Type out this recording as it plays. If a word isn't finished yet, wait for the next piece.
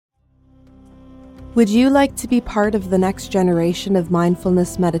Would you like to be part of the next generation of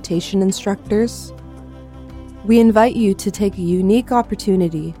mindfulness meditation instructors? We invite you to take a unique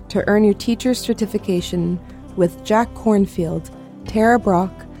opportunity to earn your teacher's certification with Jack Cornfield, Tara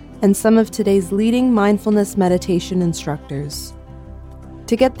Brock, and some of today's leading mindfulness meditation instructors.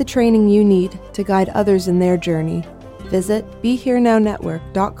 To get the training you need to guide others in their journey, visit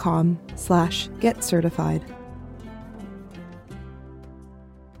BeHereNowNetwork.com/getcertified.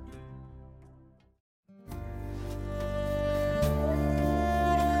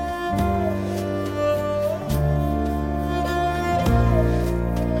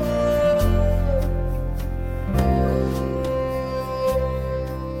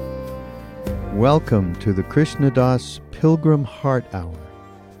 Welcome to the Krishna Das Pilgrim Heart Hour.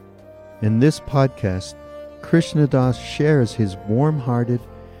 In this podcast, Krishna Das shares his warm-hearted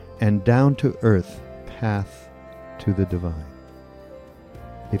and down-to-earth path to the divine.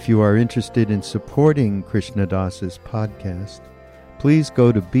 If you are interested in supporting Krishna Das's podcast, please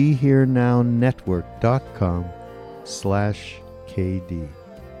go to BeHereNowNetwork.com/KD.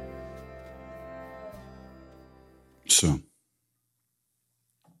 So,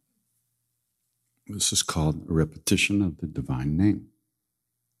 this is called a repetition of the divine name.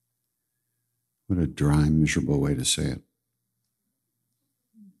 What a dry, miserable way to say it.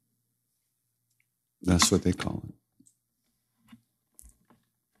 That's what they call it.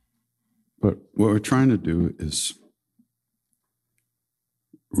 But what we're trying to do is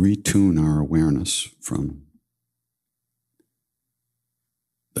retune our awareness from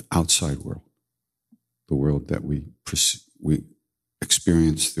the outside world, the world that we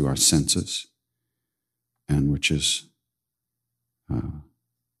experience through our senses, and which is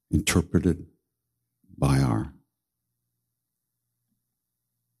interpreted by our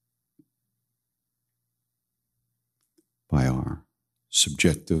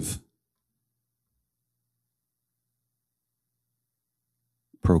subjective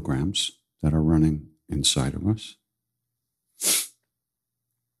programs that are running inside of us.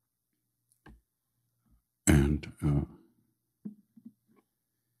 And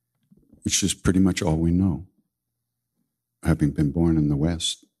which is pretty much all we know, having been born in the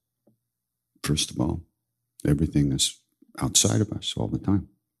West. First of all, everything is outside of us all the time,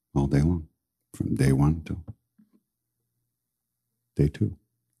 all day long, from day one to day two.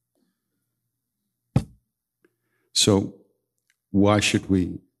 So why should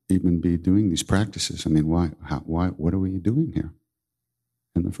we even be doing these practices? I mean, why, what are we doing here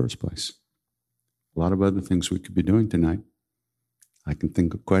in the first place? A lot of other things we could be doing tonight. I can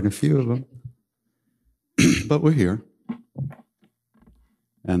think of quite a few of them. But we're here.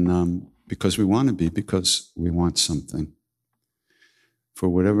 And because we want to be, because we want something. For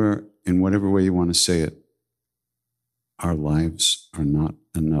in whatever way you want to say it, our lives are not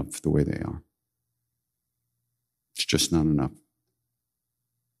enough the way they are. It's just not enough.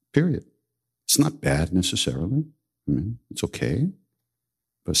 Period. It's not bad necessarily. I mean, it's okay,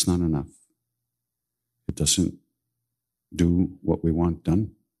 but it's not enough. It doesn't do what we want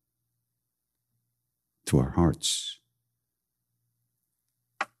done to our hearts.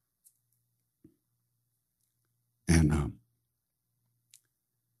 And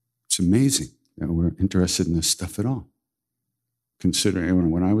it's amazing that we're interested in this stuff at all.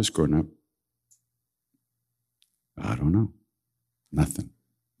 Considering when I was growing up, I don't know, nothing.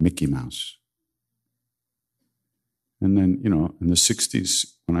 Mickey Mouse. And then, in the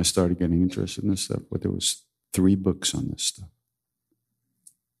 60s, when I started getting interested in this stuff, there was 3 books on this stuff.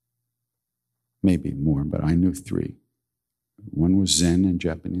 Maybe more, but I knew 3. One was Zen and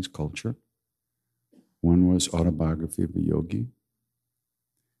Japanese culture. One was Autobiography of a Yogi.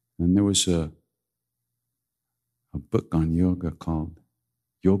 And there was a book on yoga called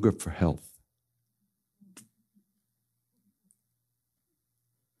Yoga for Health.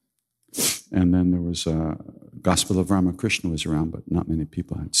 And then there was Gospel of Ramakrishna was around, but not many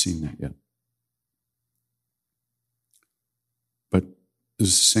people had seen that yet. But it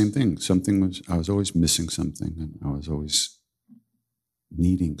was the same thing. I was always missing something, and I was always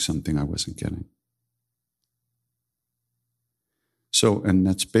needing something I wasn't getting. So, and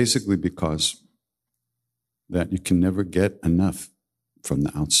that's basically because that you can never get enough from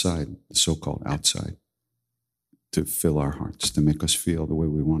the outside, the so-called outside, to fill our hearts, to make us feel the way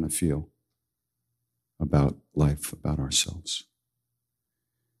we want to feel about life, about ourselves.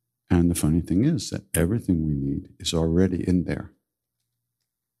 And the funny thing is that everything we need is already in there.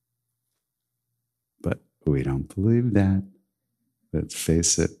 But we don't believe that. Let's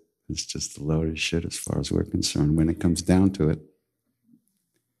face it, it's just a load of shit as far as we're concerned when it comes down to it.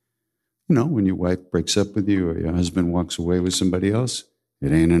 When your wife breaks up with you or your husband walks away with somebody else,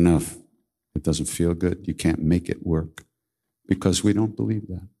 it ain't enough. It doesn't feel good. You can't make it work because we don't believe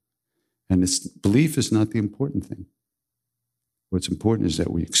that. And belief is not the important thing. What's important is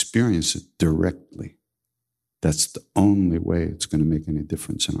that we experience it directly. That's the only way it's going to make any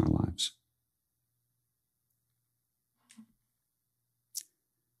difference in our lives.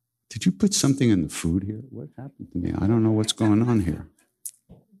 Did you put something in the food here? What happened to me? I don't know what's going on here.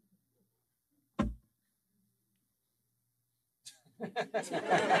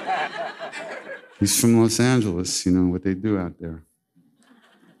 He's from Los Angeles, you know what they do out there.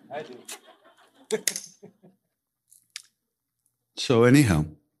 I do. So anyhow,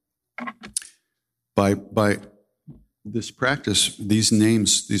 by this practice, these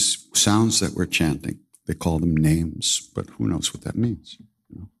names, these sounds that we're chanting, they call them names, but who knows what that means?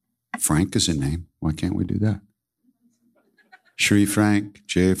 You know? Frank is a name. Why can't we do that? Shri Frank,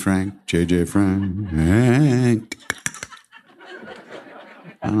 J Frank, JJ Frank.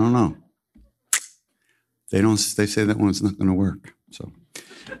 I don't know. They say that one's not going to work. So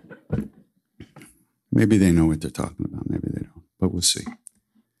maybe they know what they're talking about. Maybe they don't, but we'll see.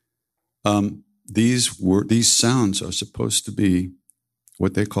 These sounds are supposed to be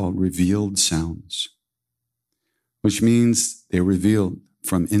what they call revealed sounds, which means they're revealed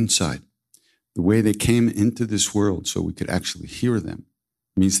from inside. The way they came into this world so we could actually hear them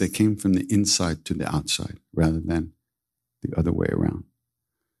means they came from the inside to the outside rather than the other way around.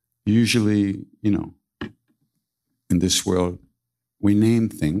 Usually, you know, in this world, we name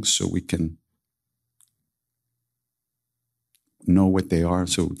things so we can know what they are,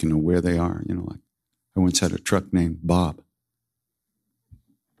 so we can know where they are. You know, like I once had a truck named Bob.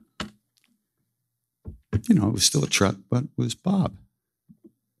 You know, it was still a truck, but it was Bob.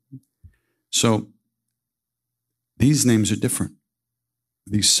 So these names are different.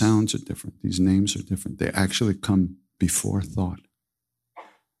 These sounds are different. These names are different. They actually come before thought.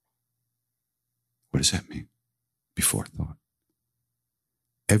 What does that mean? Before thought.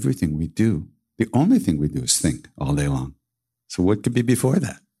 Everything we do, the only thing we do is think all day long. So what could be before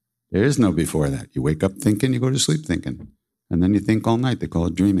that? There is no before that. You wake up thinking, you go to sleep thinking, and then you think all night. They call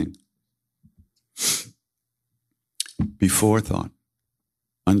it dreaming. Before thought,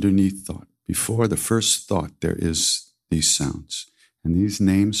 underneath thought, before the first thought, there is these sounds. And these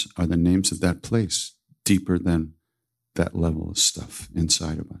names are the names of that place, deeper than that level of stuff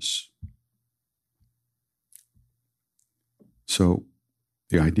inside of us. So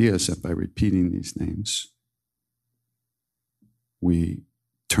the idea is that by repeating these names, we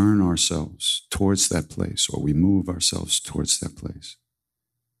turn ourselves towards that place, or we move ourselves towards that place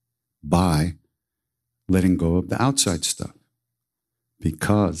by letting go of the outside stuff.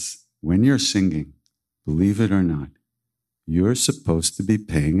 Because when you're singing, believe it or not, you're supposed to be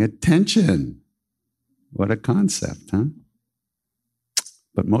paying attention. What a concept, huh?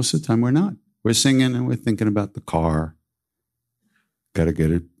 But most of the time we're not. We're singing and we're thinking about the car. Got to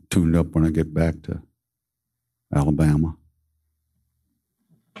get it tuned up when I get back to Alabama.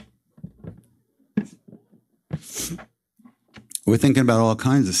 We're thinking about all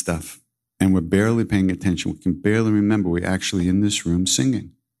kinds of stuff, and we're barely paying attention. We can barely remember we're actually in this room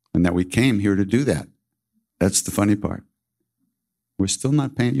singing, and that we came here to do that. That's the funny part. We're still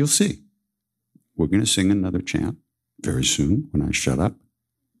not paying. You'll see. We're going to sing another chant very soon when I shut up.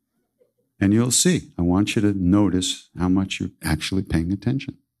 And you'll see. I want you to notice how much you're actually paying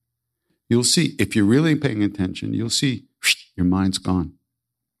attention. You'll see. If you're really paying attention, you'll see your mind's gone.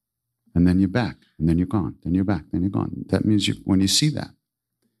 And then you're back. And then you're gone. Then you're back. Then you're gone. That means when you see that,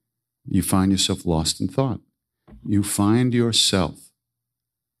 you find yourself lost in thought. You find yourself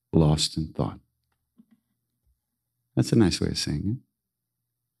lost in thought. That's a nice way of saying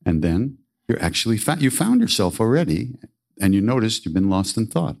it. And then you're actually you found yourself already, and you noticed you've been lost in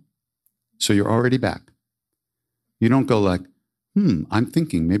thought. So you're already back. You don't go like, I'm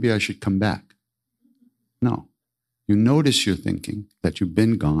thinking maybe I should come back. No. You notice you're thinking that you've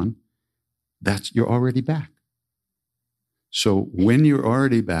been gone. You're already back. So when you're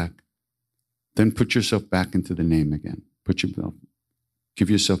already back, then put yourself back into the name again. Give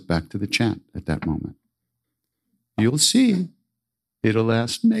yourself back to the chant at that moment. You'll see it'll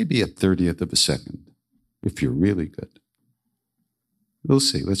last maybe a 30th of a second if you're really good. We'll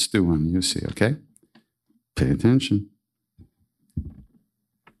see. Let's do one. You'll see, okay? Pay attention.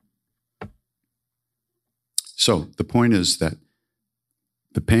 So the point is that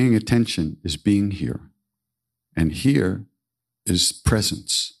the paying attention is being here. And here is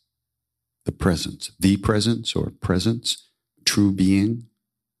presence. The presence or presence, true being,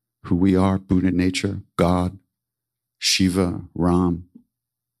 who we are, Buddha nature, God, Shiva, Ram,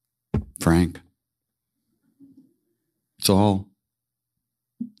 Frank. It's all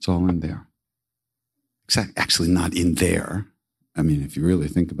in there. actually not in there. I mean, if you really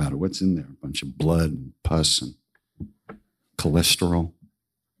think about it, what's in there? A bunch of blood and pus and cholesterol,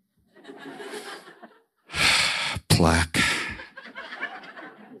 plaque.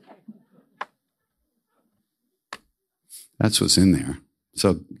 That's what's in there.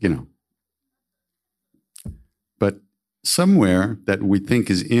 So, But somewhere that we think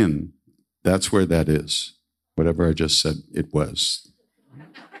is in, that's where that is. Whatever I just said it was.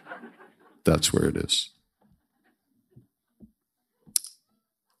 That's where it is.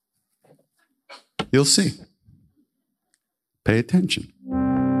 You'll see. Pay attention.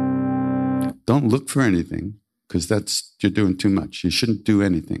 Don't look for anything, because you're doing too much. You shouldn't do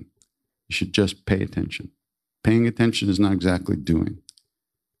anything. You should just pay attention. Paying attention is not exactly doing.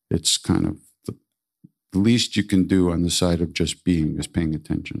 It's kind of the least you can do on the side of just being is paying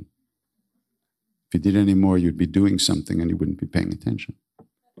attention. If you did any more, you'd be doing something and you wouldn't be paying attention.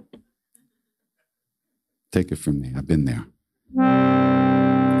 Take it from me. I've been there.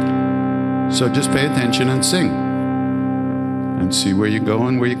 So just pay attention and sing. And see where you go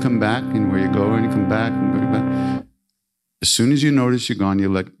and where you come back, and where you go and you come back and where you back. As soon as you notice you're gone,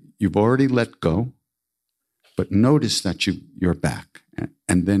 you've already let go, but notice that you're back,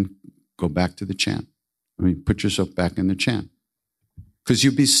 and then go back to the chant. Put yourself back in the chant. Because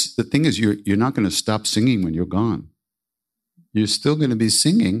the thing is, you're not going to stop singing when you're gone. You're still going to be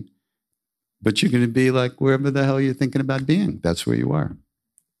singing, but you're going to be like wherever the hell you're thinking about being. That's where you are.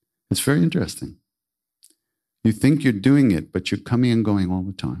 It's very interesting. You think you're doing it, but you're coming and going all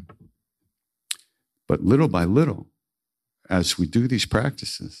the time. But little by little, as we do these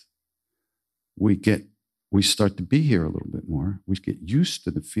practices, we start to be here a little bit more. We get used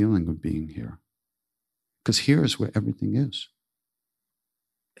to the feeling of being here. Because here is where everything is.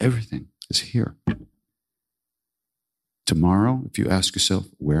 Everything is here. Tomorrow, if you ask yourself,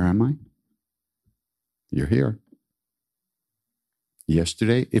 where am I? You're here.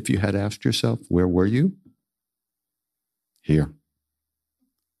 Yesterday, if you had asked yourself, where were you? Here.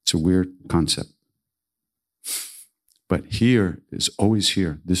 It's a weird concept. But here is always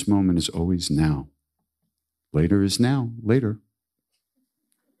here. This moment is always now. Later is now. Later.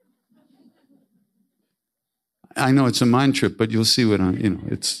 I know it's a mind trip, but you'll see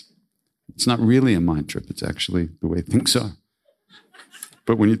it's not really a mind trip. It's actually the way things are.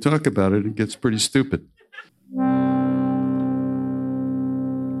 But when you talk about it, it gets pretty stupid.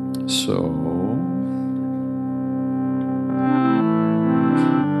 So...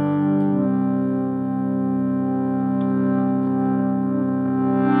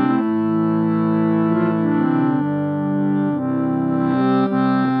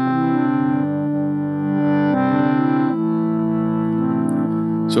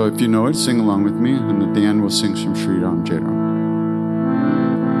 So if you know it, sing along with me, and at the end we'll sing some Sri Ram Jai Ram.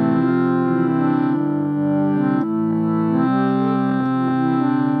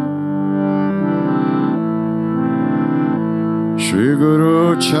 Shri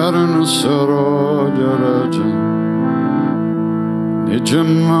Guru Charan Saroja Raja Nijan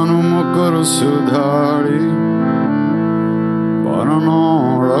Manu Mukar Sudhari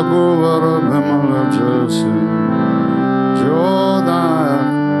Varano Raghuvar Bhimala Jasi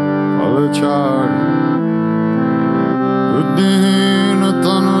Jodaya Alachari Buddhihin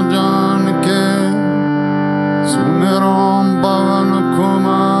Tanu Janke Sumiram Bhavan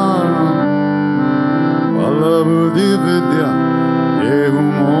Kumara Balabudhi Vidya Yehu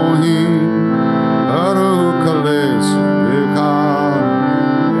Mohi Haru Kales Vikar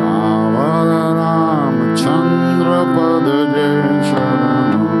Yavara Ram Chandra Pada Jai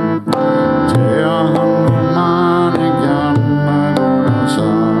Sharanam Jaya Hanuman Gyana Gunasa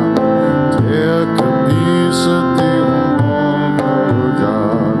Jaya Kabisa Deho Guru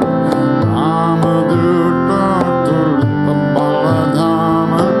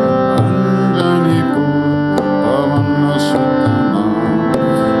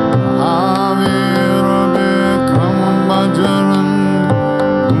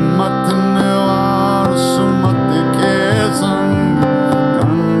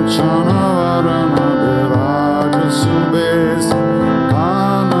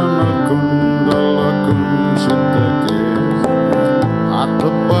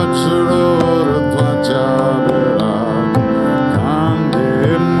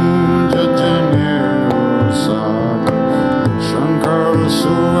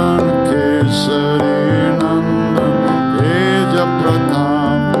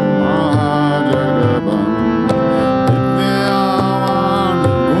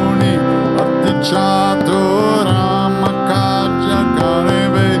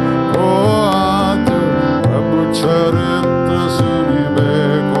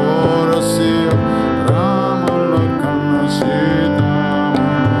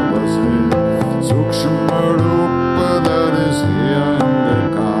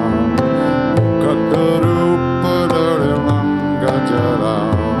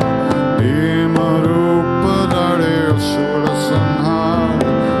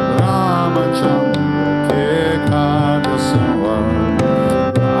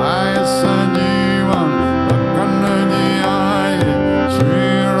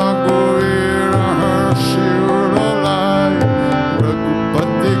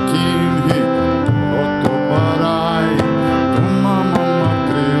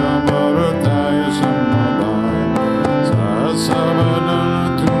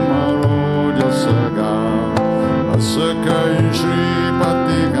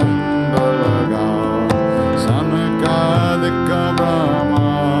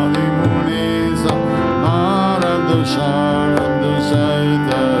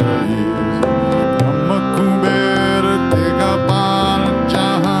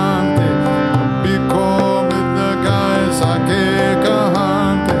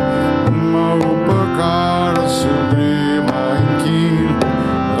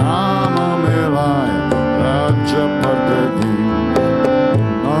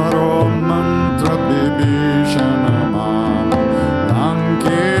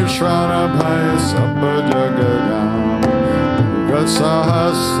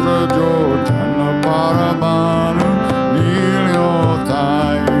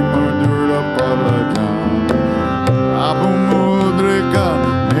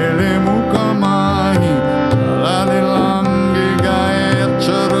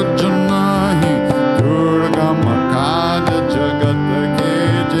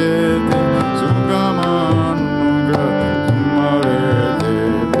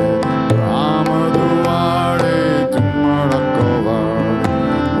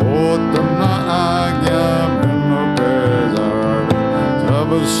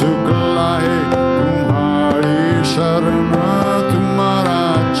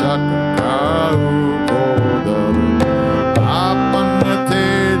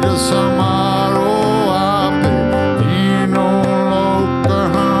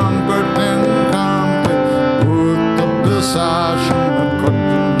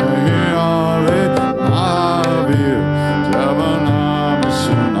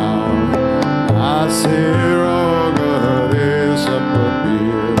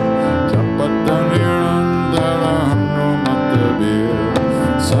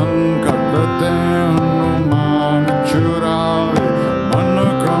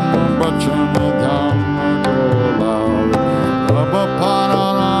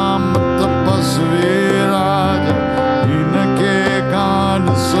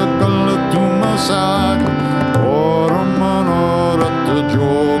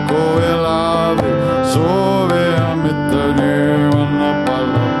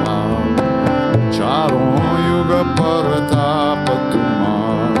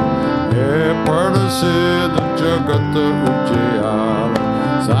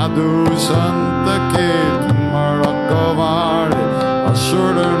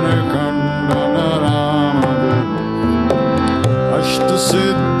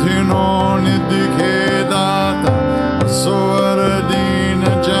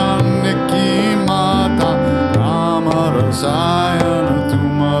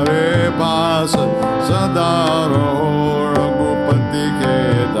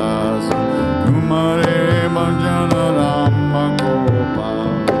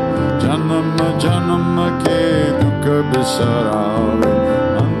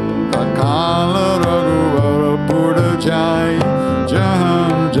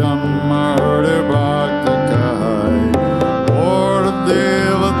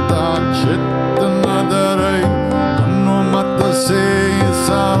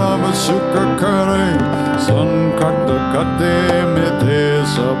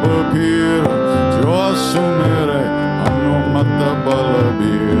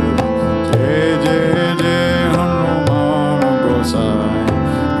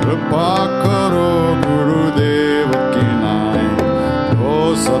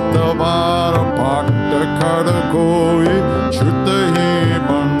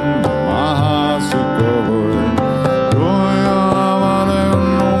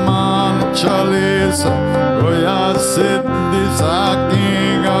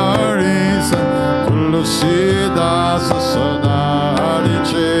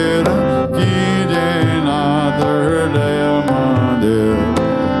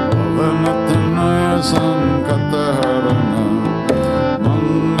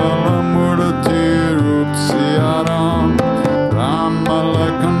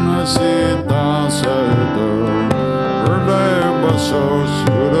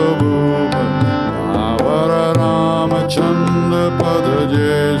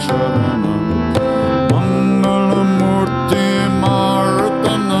Mangalamurti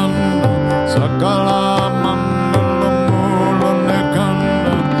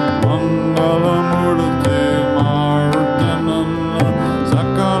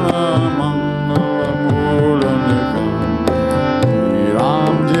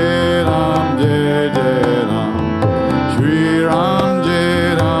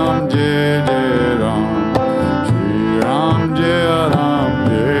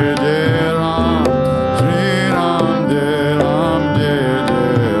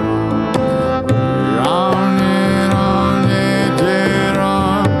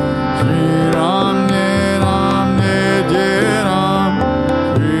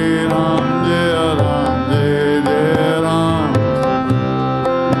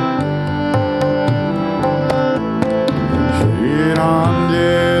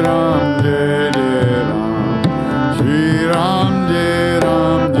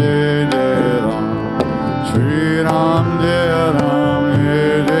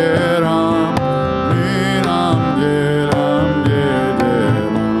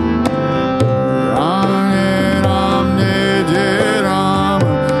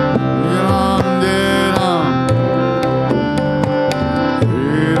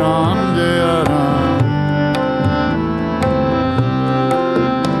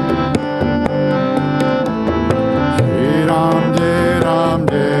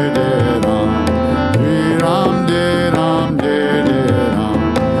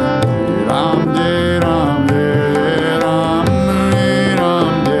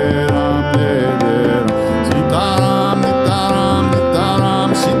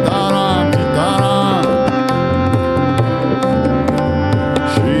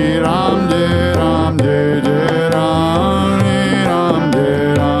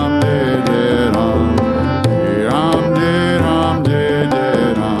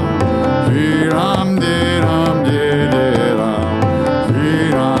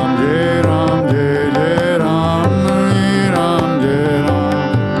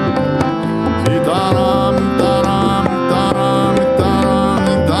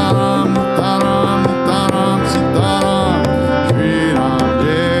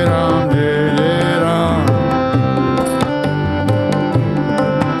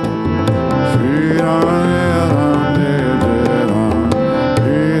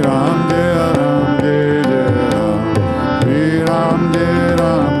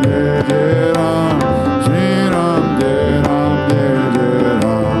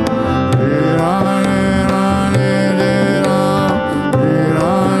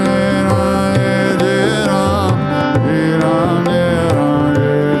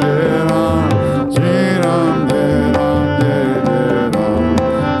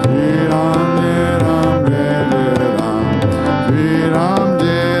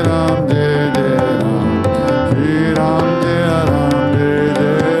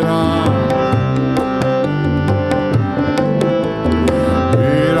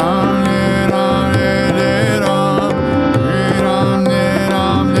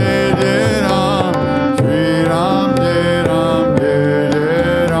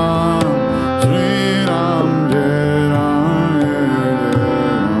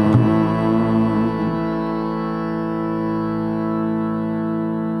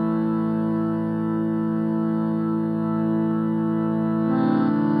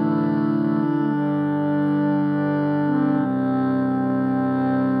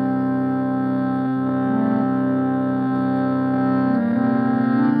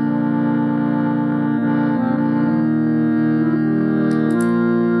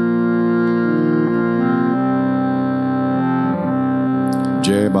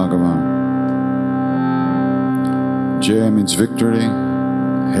Jai Bhagavan. Jai means victory,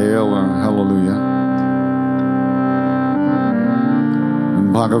 hail or hallelujah.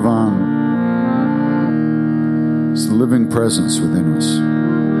 And Bhagavan is the living presence within us,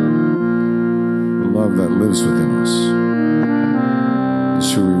 the love that lives within us.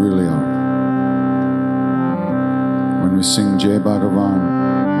 It's who we really are. When we sing Jai Bhagavan,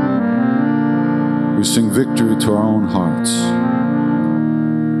 we sing victory to our own hearts.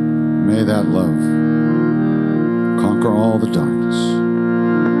 May that love conquer all the darkness.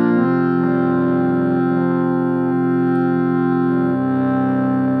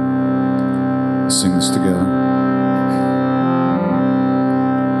 Let's sing this together.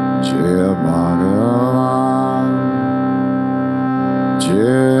 Jai Bhagavan,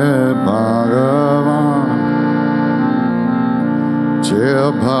 Jai Bhagavan,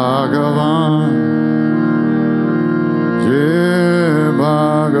 Jai Bhagavan, Jai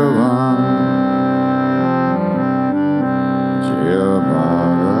Bhagavan.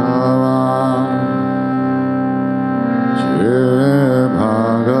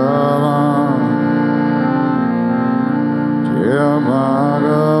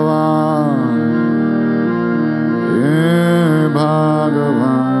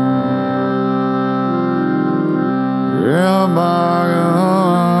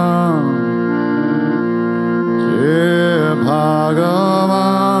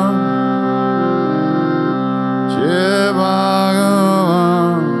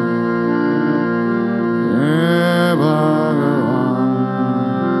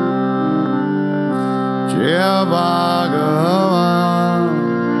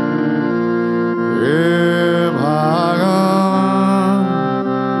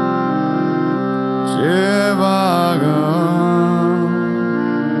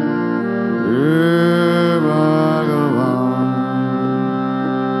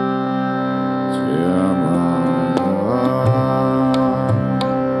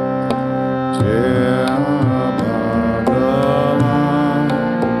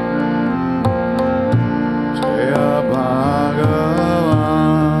 Bhagavan.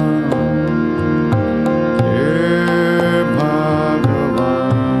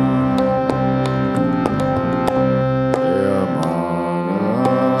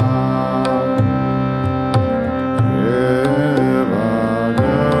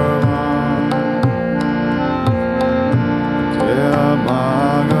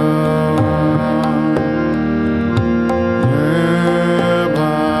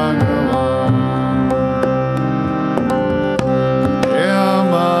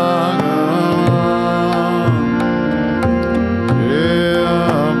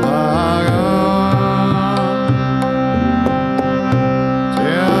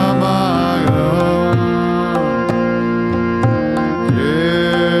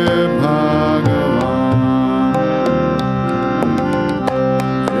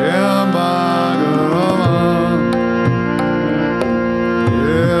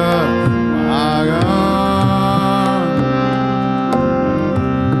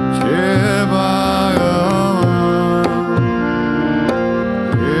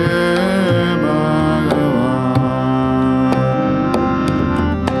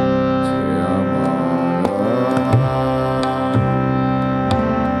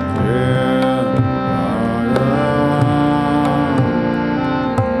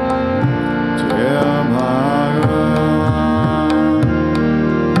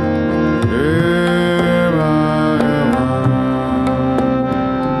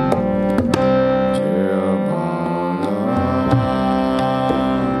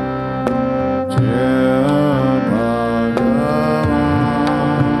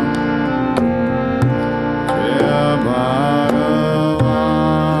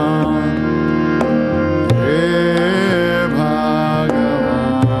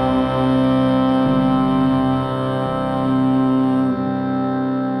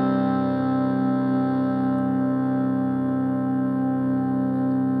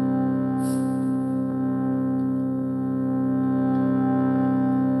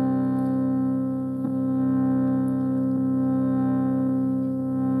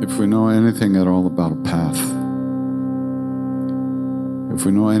 If we know anything at all about a path, if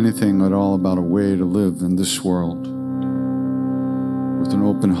we know anything at all about a way to live in this world, with an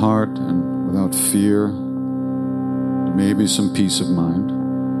open heart and without fear, maybe some peace of mind,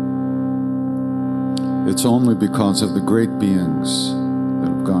 it's only because of the great beings that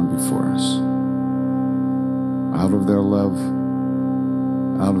have gone before us. Out of their love,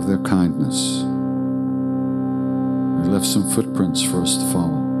 out of their kindness, they left some footprints for us to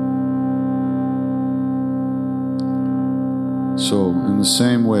follow. So, in the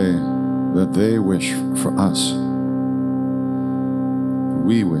same way that they wish for us,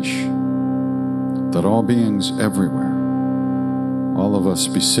 we wish that all beings everywhere, all of us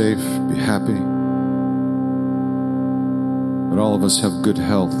be safe, be happy, that all of us have good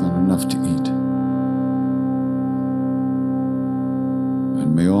health and enough to eat.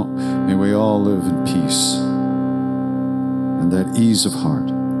 And may we all live in peace and that ease of heart.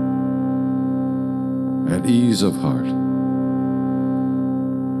 That ease of heart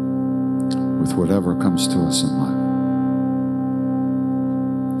with whatever comes to us in life.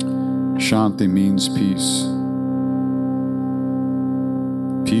 Shanti means peace.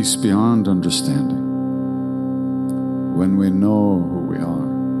 Peace beyond understanding. When we know who we are,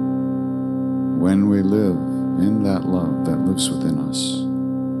 when we live in that love that lives within us,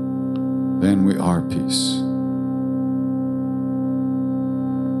 then we are peace.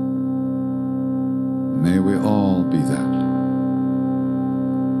 May we all be that.